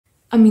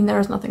I mean, there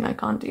is nothing I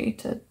can't do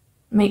to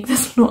make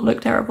this not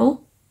look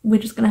terrible.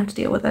 We're just gonna have to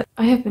deal with it.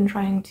 I have been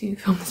trying to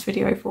film this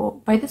video for,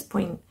 by this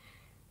point,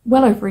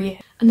 well over a year,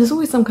 and there's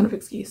always some kind of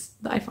excuse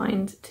that I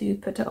find to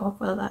put it off,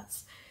 whether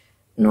that's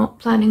not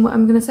planning what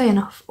I'm gonna say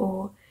enough,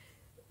 or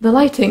the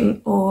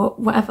lighting, or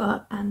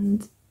whatever.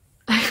 And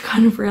I've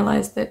kind of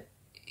realised that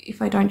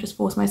if I don't just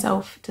force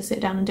myself to sit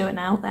down and do it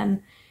now,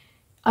 then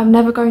I'm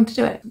never going to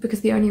do it,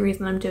 because the only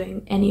reason I'm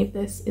doing any of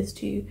this is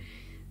to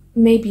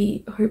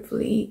maybe,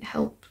 hopefully,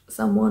 help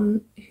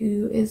someone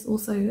who is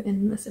also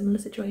in a similar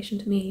situation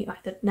to me,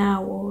 either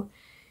now or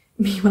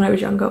me when I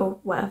was younger or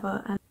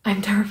whatever. And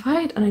I'm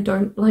terrified and I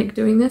don't like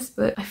doing this,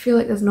 but I feel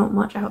like there's not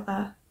much out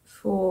there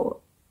for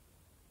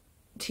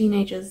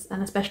teenagers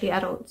and especially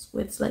adults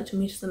with selective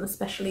mutism,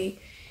 especially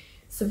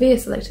severe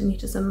selective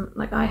mutism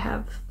like I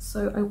have.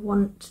 So I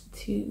want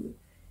to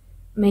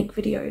make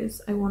videos.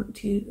 I want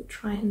to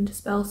try and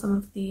dispel some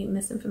of the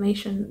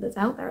misinformation that's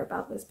out there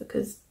about this,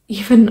 because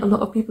even a lot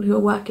of people who are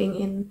working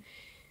in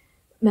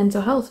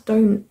mental health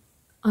don't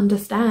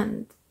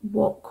understand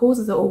what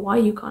causes it or why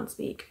you can't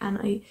speak. And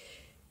I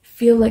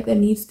feel like there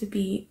needs to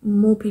be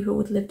more people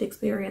with lived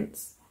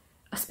experience,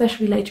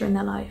 especially later in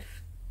their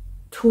life,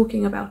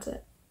 talking about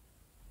it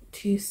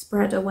to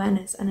spread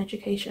awareness and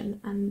education.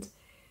 And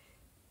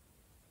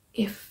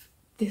if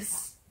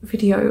this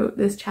video,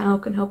 this channel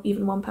can help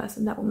even one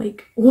person, that will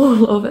make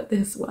all of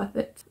this worth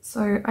it.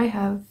 So I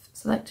have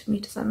selective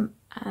mutism,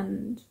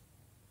 and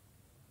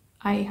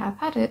I have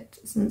had it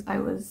since I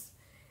was,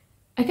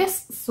 I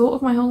guess, sort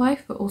of my whole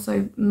life, but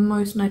also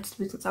most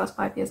noticeably since I was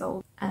 5 years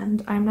old,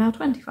 and I'm now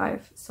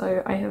 25,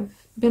 so I have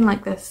been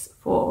like this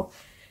for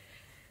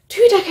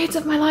 2 decades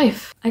of my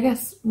life. I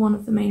guess one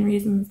of the main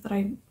reasons that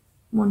I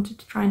wanted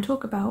to try and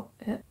talk about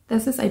it,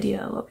 there's this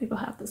idea a lot of people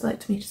have that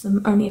selective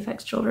mutism only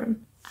affects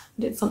children,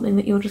 and it's something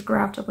that you'll just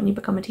grow out of when you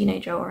become a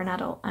teenager or an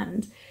adult.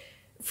 And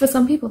for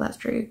some people that's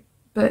true,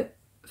 but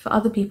for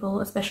other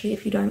people, especially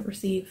if you don't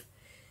receive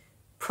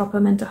proper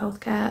mental health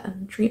care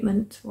and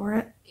treatment for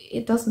it,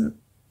 it doesn't.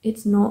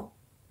 It's not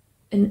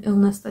an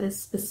illness that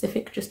is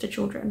specific just to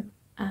children,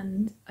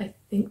 and I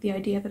think the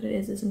idea that it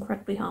is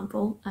incredibly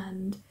harmful,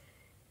 and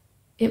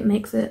it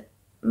makes it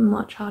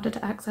much harder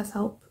to access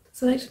help.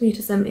 Selective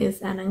mutism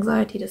is an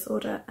anxiety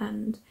disorder,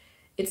 and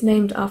it's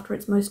named after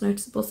its most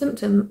noticeable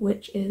symptom,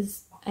 which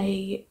is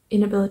a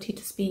inability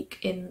to speak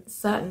in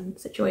certain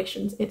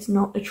situations. It's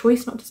not a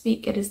choice not to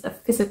speak, it is a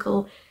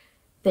physical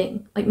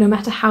thing. Like, no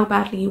matter how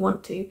badly you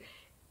want to,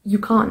 you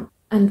can't.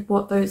 And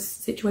what those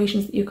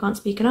situations that you can't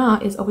speak in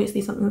are is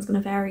obviously something that's going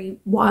to vary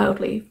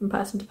wildly from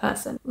person to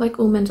person. Like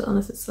all mental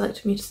illnesses,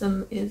 selective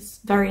mutism is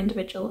very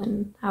individual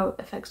in how it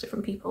affects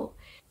different people.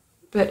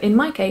 But in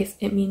my case,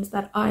 it means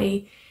that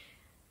I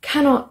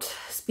cannot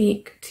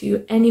speak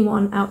to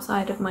anyone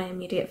outside of my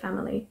immediate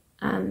family.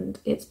 And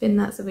it's been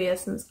that severe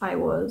since I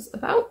was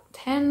about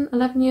 10,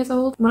 11 years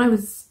old. When I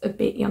was a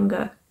bit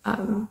younger,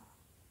 I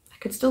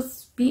could still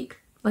speak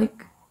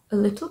like a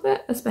little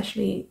bit,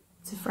 especially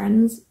to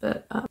friends,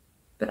 but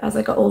as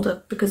I got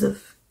older, because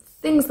of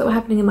things that were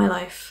happening in my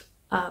life,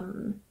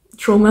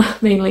 trauma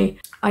mainly,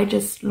 I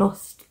just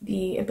lost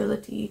the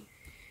ability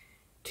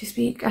to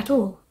speak at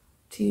all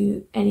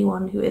to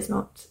anyone who is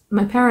not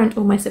my parent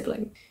or my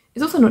sibling.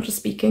 It's also not just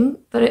speaking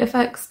that it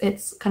affects,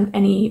 it's kind of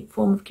any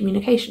form of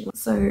communication.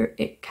 So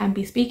it can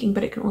be speaking,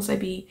 but it can also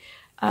be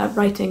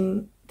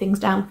writing things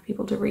down for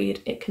people to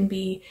read. It can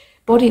be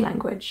body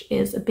language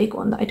is a big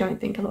one that I don't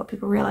think a lot of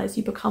people realise.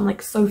 You become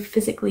like so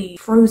physically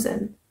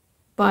frozen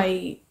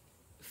by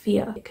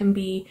fear. It can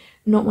be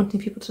not wanting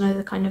people to know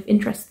the kind of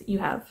interests that you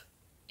have.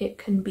 It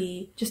can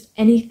be just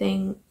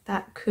anything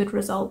that could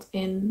result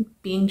in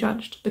being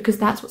judged, because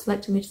that's what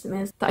selective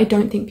mutism is, that I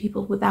don't think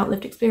people without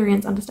lived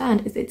experience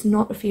understand, is it's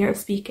not a fear of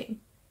speaking.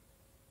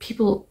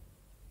 People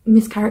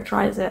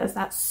mischaracterize it as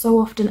that so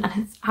often, and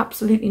it's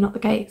absolutely not the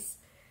case.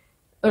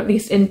 Or at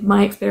least in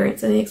my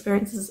experience and the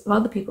experiences of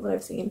other people that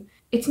I've seen.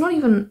 It's not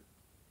even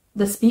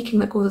the speaking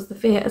that causes the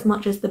fear as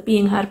much as the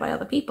being heard by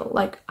other people.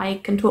 Like,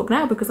 I can talk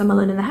now because I'm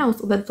alone in the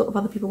house, although the thought of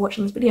other people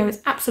watching this video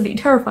is absolutely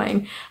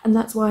terrifying. And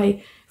that's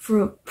why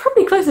for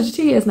probably closer to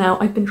 2 years now,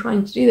 I've been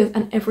trying to do this,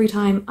 and every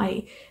time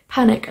I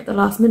panic at the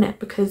last minute,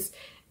 because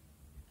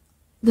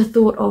the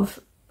thought of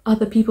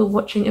other people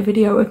watching a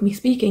video of me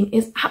speaking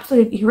is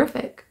absolutely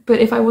horrific. But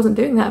if I wasn't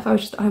doing that, if I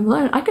was just at home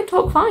alone, I could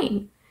talk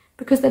fine,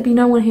 because there'd be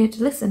no one here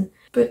to listen.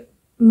 But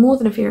more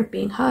than a fear of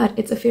being heard,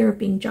 it's a fear of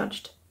being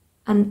judged.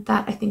 And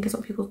that, I think, is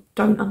what people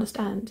don't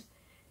understand,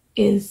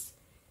 is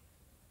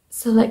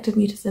selective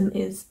mutism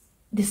is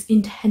this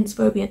intense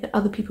phobia that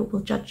other people will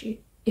judge you.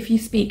 If you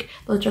speak,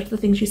 they'll judge the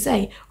things you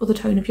say, or the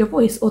tone of your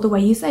voice, or the way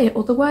you say it,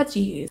 or the words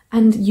you use.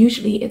 And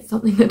usually it's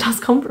something that does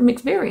come from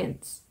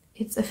experience.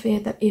 It's a fear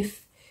that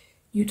if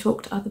you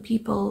talk to other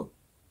people,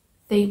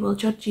 they will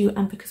judge you,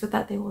 and because of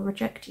that they will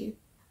reject you.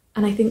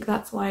 And I think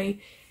that's why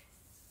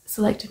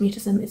selective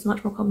mutism is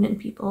much more common in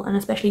people, and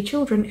especially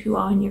children who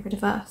are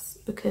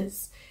neurodiverse,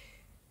 because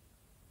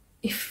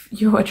if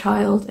you're a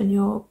child and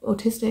you're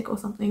autistic or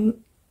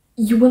something,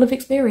 you will have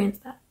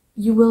experienced that.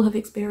 You will have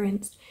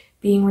experienced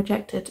being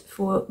rejected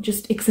for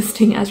just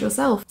existing as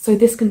yourself. So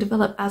this can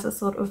develop as a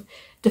sort of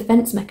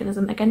defense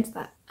mechanism against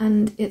that.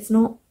 And it's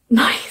not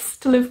nice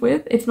to live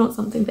with. It's not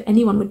something that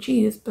anyone would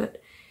choose,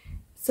 but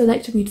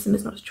selective mutism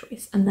is not a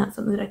choice. And that's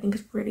something that I think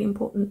is really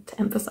important to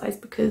emphasize,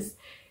 because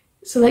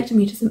selective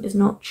mutism is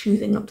not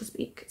choosing not to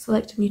speak.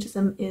 Selective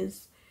mutism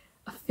is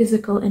a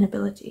physical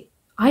inability.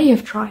 I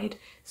have tried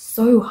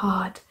so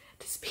hard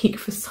to speak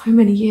for so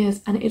many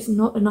years, and it's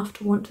not enough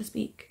to want to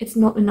speak. It's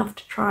not enough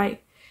to try,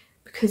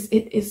 because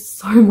it is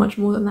so much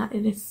more than that.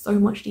 It is so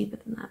much deeper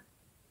than that.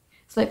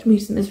 Selective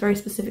mutism is very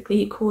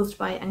specifically caused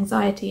by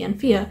anxiety and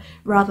fear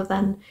rather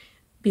than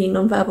being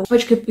nonverbal,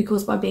 which could be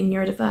caused by being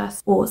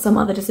neurodiverse or some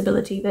other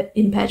disability that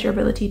impairs your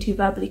ability to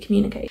verbally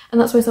communicate. And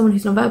that's why someone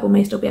who's nonverbal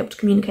may still be able to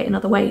communicate in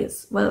other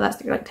ways, whether that's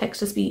through like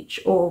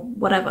text-to-speech or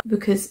whatever,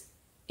 because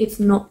it's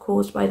not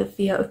caused by the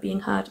fear of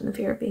being heard and the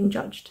fear of being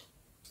judged.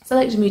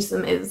 Selective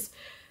mutism is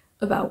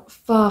about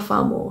far,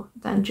 far more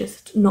than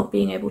just not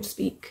being able to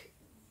speak,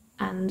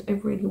 and I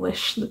really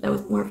wish that there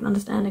was more of an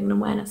understanding and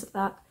awareness of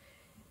that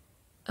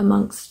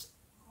amongst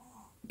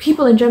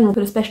people in general,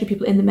 but especially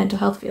people in the mental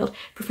health field,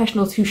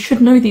 professionals who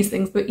should know these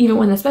things, but even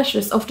when they're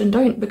specialists often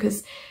don't,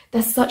 because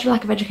there's such a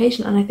lack of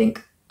education. And I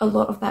think a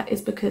lot of that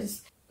is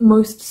because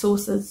most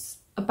sources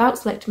about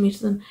selective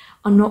mutism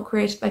are not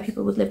created by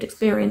people with lived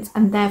experience,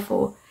 and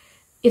therefore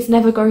it's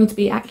never going to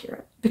be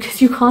accurate,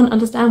 because you can't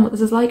understand what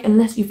this is like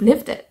unless you've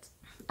lived it.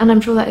 And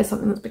I'm sure that is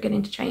something that's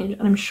beginning to change,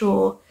 and I'm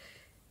sure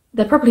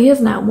there probably is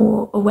now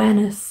more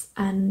awareness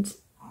and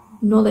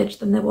knowledge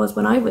than there was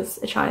when I was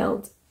a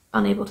child,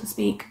 unable to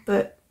speak,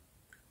 but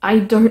I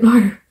don't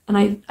know,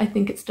 and I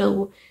think it's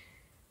still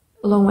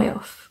a long way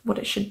off what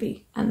it should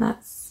be. And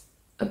that's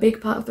a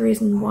big part of the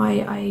reason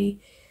why I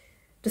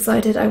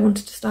decided I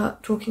wanted to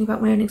start talking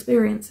about my own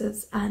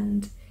experiences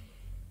and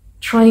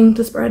trying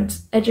to spread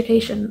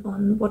education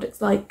on what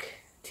it's like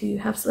to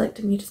have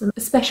selective mutism,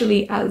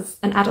 especially as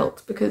an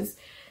adult, because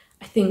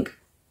I think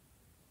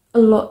a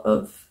lot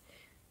of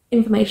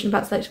information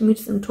about selective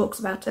mutism talks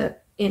about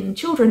it in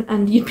children,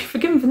 and you'd be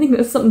forgiven for thinking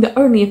it's something that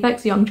only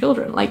affects young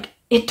children. Like,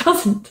 it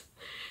doesn't.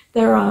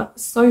 There are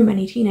so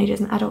many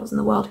teenagers and adults in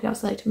the world who have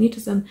selective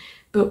mutism,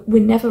 but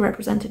we're never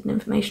represented in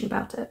information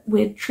about it.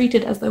 We're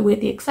treated as though we're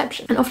the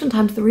exception. And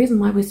oftentimes the reason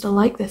why we're still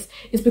like this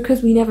is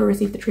because we never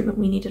received the treatment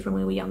we needed when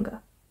we were younger.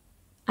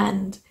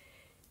 And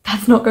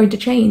that's not going to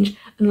change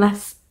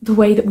unless the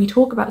way that we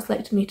talk about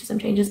selective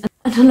mutism changes,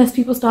 and unless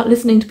people start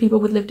listening to people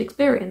with lived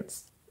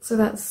experience. So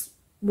that's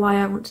why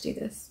I want to do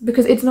this.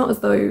 Because it's not as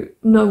though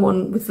no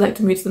one with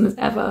selective mutism has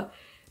ever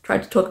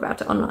tried to talk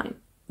about it online.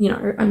 You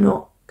know, I'm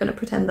not going to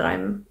pretend that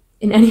I'm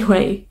in any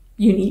way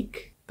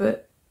unique,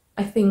 but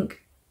I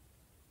think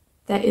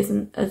there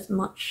isn't as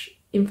much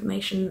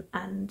information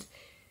and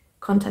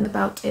content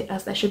about it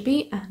as there should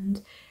be,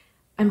 and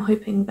I'm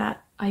hoping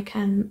that I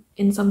can,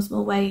 in some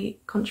small way,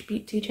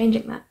 contribute to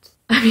changing that.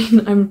 I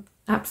mean, I'm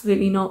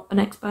absolutely not an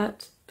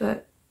expert,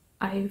 but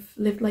I've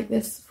lived like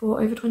this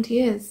for over 20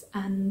 years,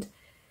 and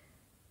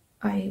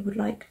I would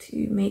like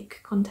to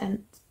make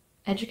content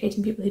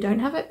educating people who don't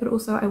have it, but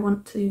also I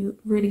want to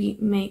really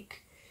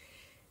make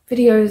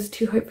videos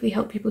to hopefully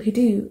help people who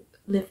do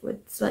live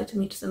with selective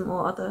mutism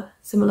or other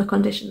similar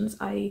conditions.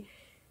 I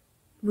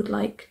would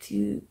like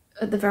to,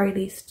 at the very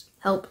least,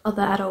 help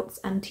other adults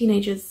and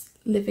teenagers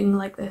living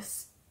like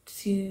this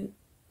to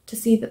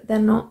see that they're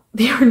not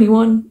the only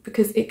one,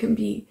 because it can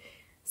be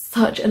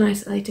such an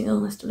isolating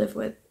illness to live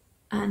with.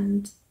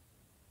 And,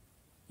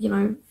 you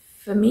know,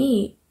 for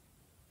me,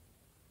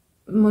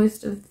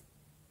 most of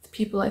the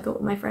people I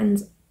thought were my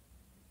friends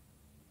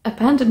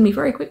abandoned me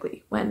very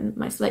quickly when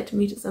my selective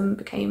mutism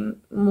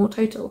became more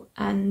total,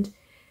 and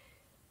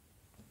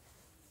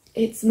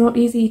it's not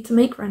easy to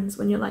make friends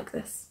when you're like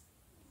this,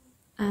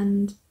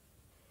 and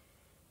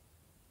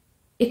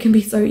it can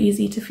be so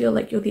easy to feel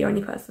like you're the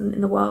only person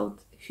in the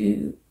world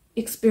who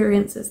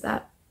experiences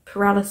that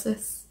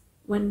paralysis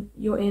when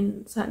you're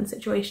in certain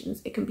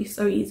situations. It can be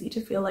so easy to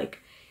feel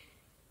like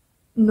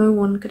no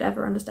one could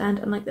ever understand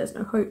and like there's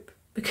no hope,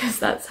 because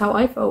that's how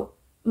I felt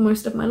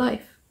most of my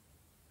life.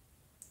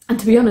 And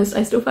to be honest,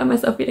 I still find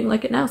myself feeling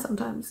like it now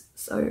sometimes.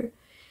 So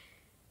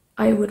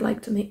I would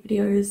like to make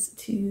videos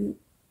to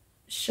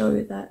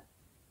show that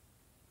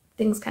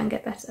things can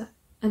get better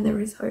and there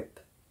is hope,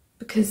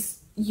 because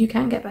you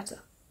can get better.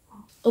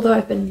 Although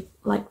I've been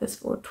like this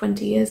for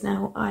 20 years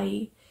now,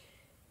 I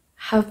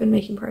have been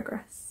making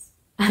progress,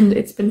 and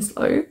it's been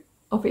slow,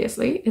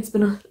 obviously. It's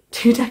been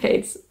 2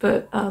 decades,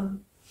 but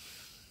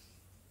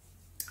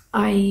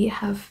I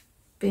have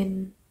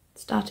been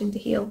starting to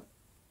heal.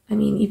 I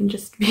mean, even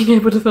just being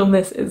able to film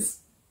this is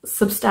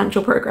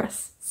substantial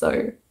progress,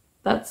 so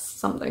that's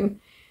something.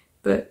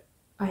 But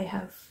I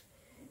have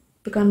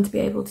begun to be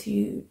able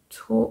to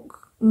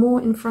talk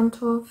more in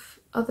front of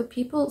other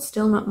people,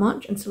 still not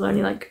much, and still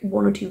only like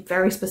 1 or 2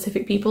 very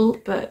specific people,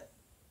 but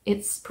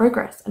it's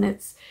progress, and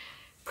it's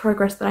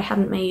progress that I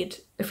hadn't made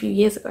a few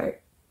years ago.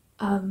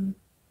 And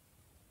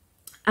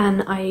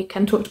I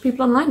can talk to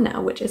people online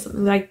now, which is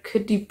something that I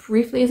could do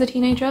briefly as a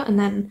teenager, and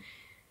then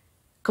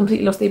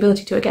completely lost the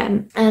ability to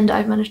again, and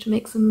I've managed to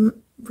make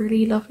some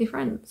really lovely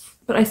friends.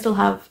 But I still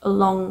have a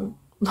long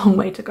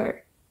way to go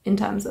in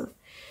terms of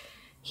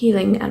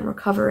healing and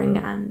recovering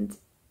and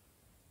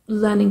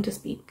learning to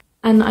speak.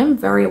 And I'm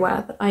very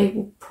aware that I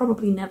will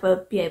probably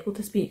never be able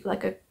to speak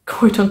like a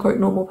quote-unquote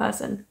normal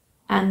person,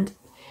 and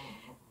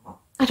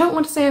I don't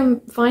want to say I'm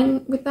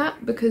fine with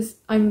that, because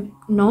I'm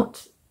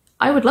not.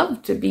 I would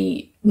love to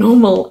be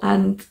normal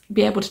and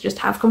be able to just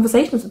have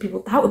conversations with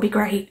people. That would be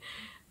great.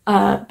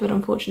 But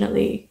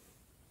unfortunately,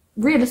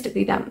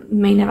 realistically, that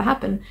may never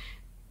happen.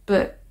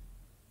 But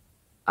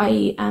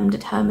I am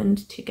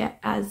determined to get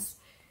as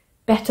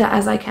better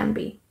as I can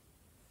be,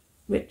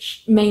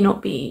 which may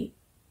not be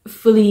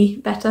fully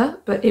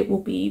better, but it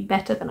will be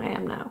better than I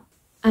am now.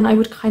 And I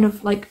would kind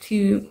of like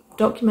to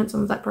document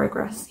some of that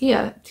progress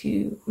here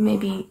to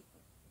maybe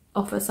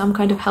offer some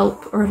kind of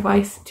help or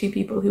advice to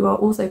people who are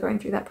also going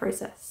through that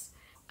process.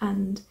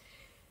 And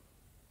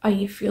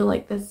I feel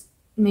like there's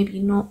maybe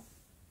not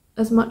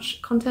as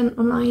much content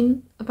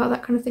online about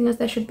that kind of thing as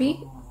there should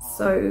be.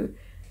 So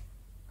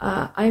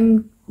I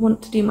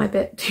want to do my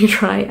bit to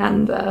try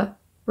and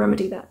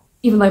remedy that.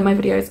 Even though my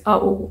videos are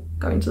all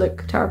going to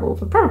look terrible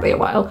for probably a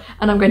while,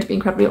 and I'm going to be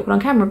incredibly awkward on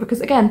camera because,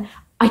 again,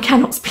 I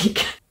cannot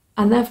speak.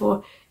 And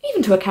therefore,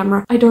 even to a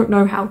camera, I don't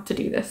know how to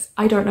do this.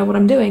 I don't know what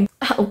I'm doing.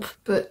 Help.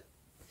 But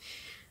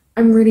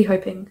I'm really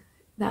hoping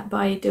that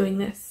by doing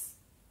this,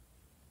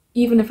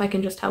 even if I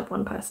can just help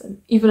one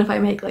person, even if I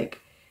make like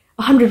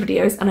 100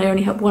 videos and I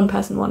only help one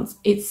person once,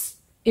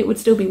 it would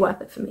still be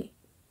worth it for me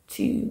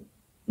to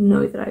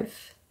know that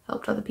I've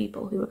helped other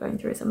people who are going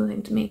through a similar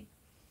thing to me.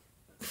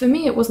 For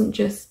me, it wasn't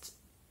just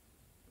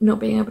not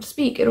being able to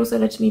speak, it also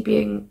led to me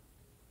being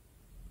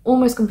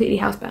almost completely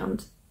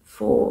housebound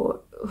for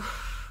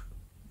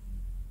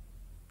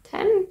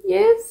 10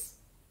 years,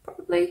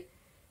 probably.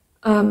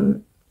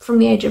 From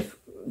the age of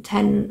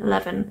 10,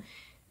 11,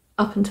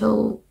 up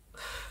until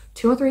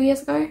 2 or 3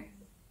 years ago,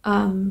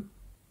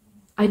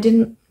 I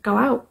didn't go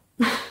out.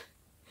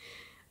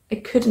 I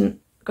couldn't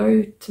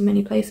go to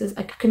many places.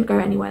 I couldn't go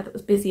anywhere that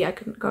was busy. I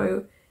couldn't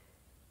go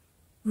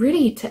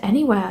really to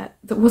anywhere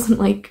that wasn't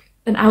like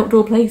an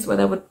outdoor place where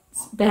there were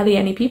barely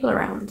any people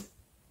around.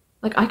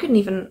 Like, I couldn't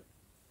even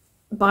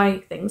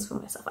buy things for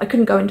myself. I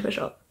couldn't go into a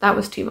shop. That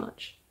was too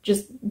much.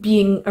 Just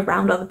being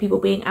around other people,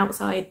 being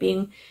outside,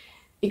 being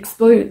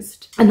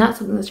exposed. And that's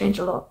something that's changed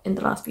a lot in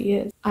the last few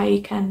years.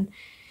 I can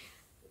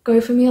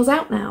go for meals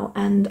out now,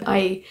 and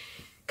I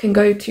can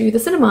go to the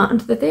cinema and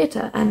to the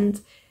theatre and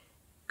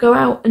go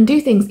out and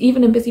do things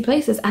even in busy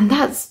places, and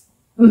that's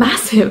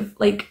massive.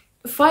 Like,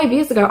 5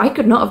 years ago I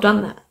could not have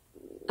done that,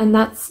 and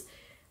that's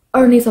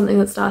only something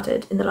that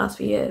started in the last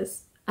few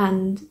years,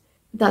 and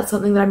that's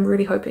something that I'm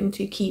really hoping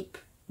to keep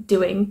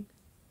doing.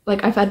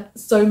 Like, I've had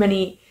so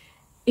many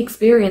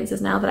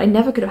experiences now that I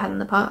never could have had in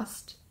the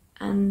past,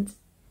 and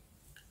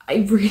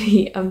I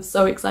really am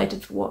so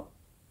excited for what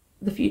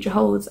the future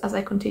holds as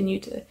I continue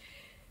to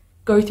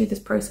go through this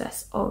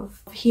process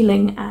of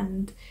healing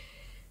and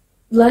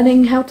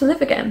learning how to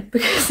live again,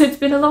 because it's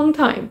been a long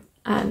time,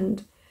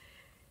 and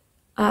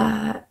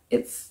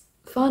it's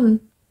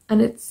fun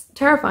and it's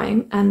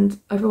terrifying and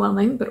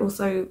overwhelming, but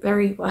also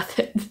very worth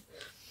it.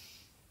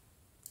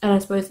 And I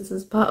suppose this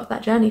is part of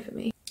that journey for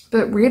me.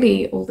 But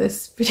really, all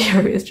this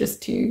video is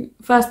just to,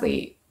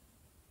 firstly,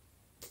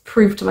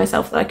 prove to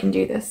myself that I can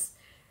do this,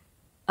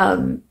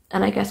 and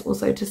I guess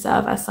also to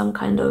serve as some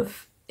kind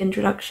of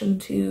introduction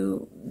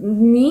to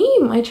me,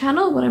 my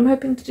channel, what I'm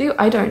hoping to do.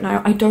 I don't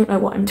know. I don't know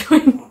what I'm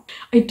doing.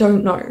 I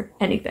don't know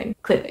anything,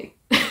 clearly.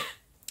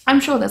 I'm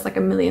sure there's like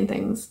a million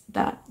things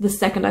that the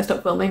second I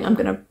stop filming, I'm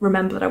gonna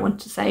remember that I wanted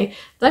to say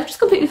that I've just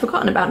completely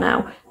forgotten about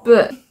now.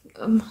 But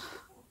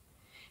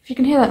if you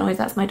can hear that noise,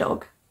 that's my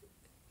dog.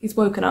 He's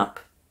woken up.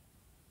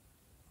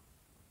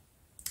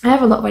 I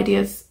have a lot of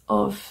ideas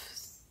of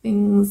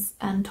things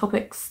and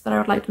topics that I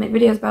would like to make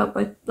videos about,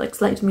 both like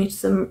selective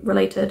mutism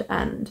related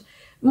and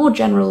more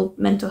general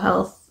mental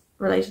health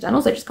related, and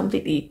also just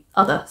completely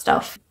other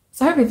stuff.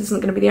 So hopefully this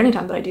isn't going to be the only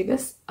time that I do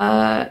this,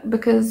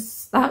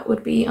 because that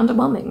would be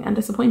underwhelming and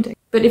disappointing.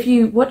 But if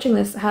you watching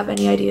this have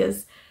any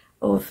ideas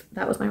of,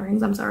 that was my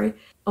rings, I'm sorry,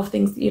 of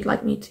things that you'd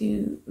like me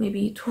to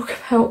maybe talk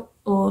about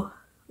or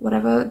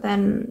whatever,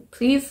 then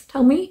please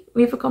tell me,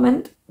 leave a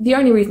comment. The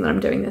only reason that I'm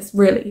doing this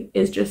really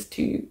is just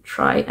to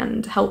try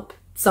and help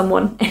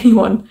someone,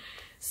 anyone.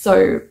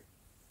 So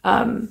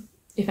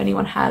if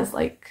anyone has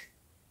like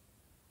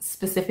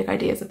specific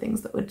ideas of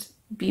things that would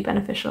be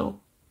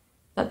beneficial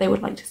that they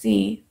would like to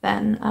see,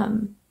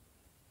 then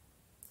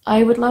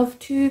I would love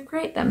to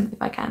create them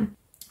if I can.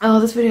 Oh,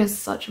 this video is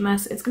such a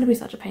mess. It's going to be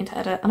such a pain to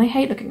edit, and I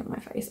hate looking at my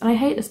face, and I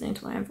hate listening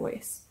to my own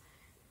voice.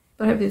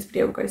 But hopefully this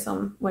video will go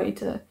some way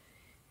to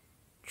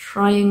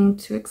trying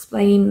to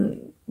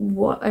explain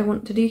what I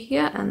want to do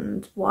here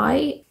and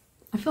why.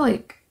 I feel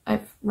like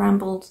I've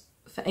rambled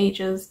for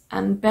ages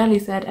and barely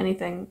said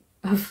anything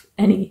of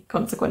any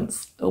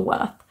consequence or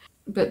worth.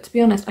 But to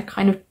be honest, I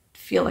kind of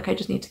feel like I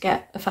just need to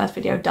get a first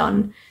video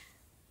done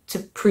to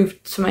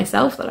prove to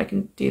myself that I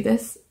can do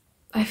this.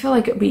 I feel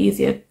like it would be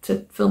easier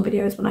to film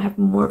videos when I have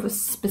more of a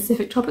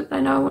specific topic that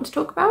I know I want to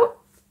talk about,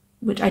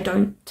 which I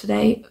don't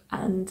today,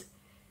 and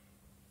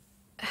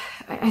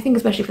I think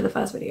especially for the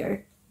first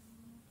video,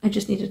 I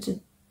just needed to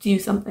do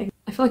something.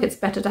 I feel like it's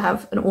better to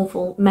have an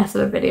awful mess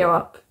of a video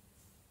up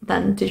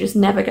than to just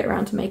never get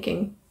around to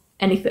making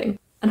anything.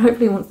 And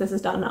hopefully once this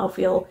is done, I'll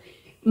feel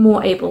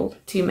more able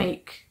to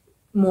make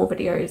more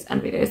videos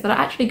and videos that are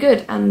actually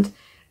good and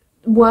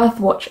worth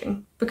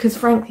watching, because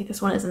frankly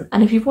this one isn't.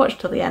 And if you've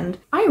watched till the end,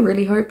 I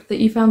really hope that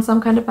you found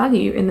some kind of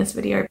value in this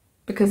video,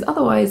 because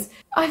otherwise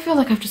I feel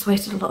like I've just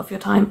wasted a lot of your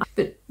time.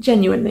 But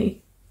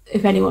genuinely,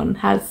 if anyone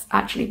has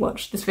actually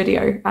watched this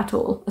video at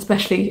all,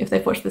 especially if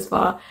they've watched this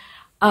far,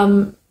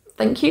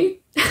 thank you.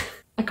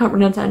 I can't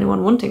remember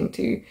anyone wanting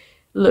to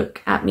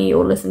look at me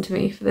or listen to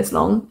me for this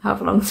long,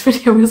 however long this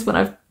video is when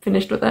I've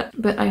finished with it.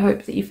 But I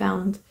hope that you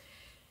found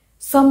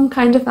some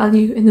kind of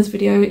value in this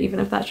video, even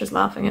if that's just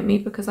laughing at me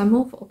because I'm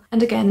awful.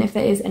 And again, if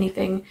there is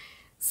anything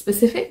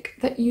specific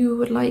that you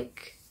would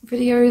like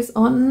videos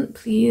on,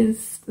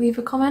 please leave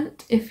a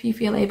comment if you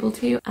feel able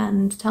to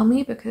and tell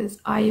me, because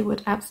I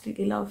would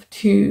absolutely love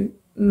to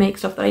make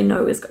stuff that I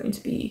know is going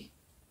to be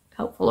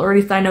helpful, or at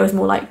least I know is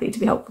more likely to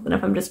be helpful than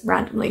if I'm just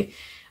randomly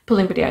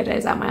pulling video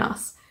ideas out my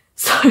ass.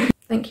 So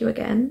thank you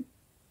again,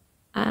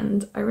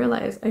 and I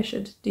realise I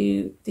should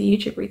do the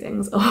YouTubery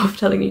things of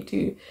telling you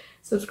to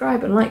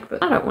subscribe and like,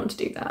 but I don't want to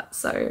do that,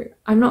 so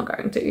I'm not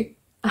going to.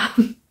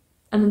 And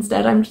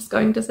instead I'm just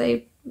going to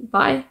say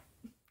bye.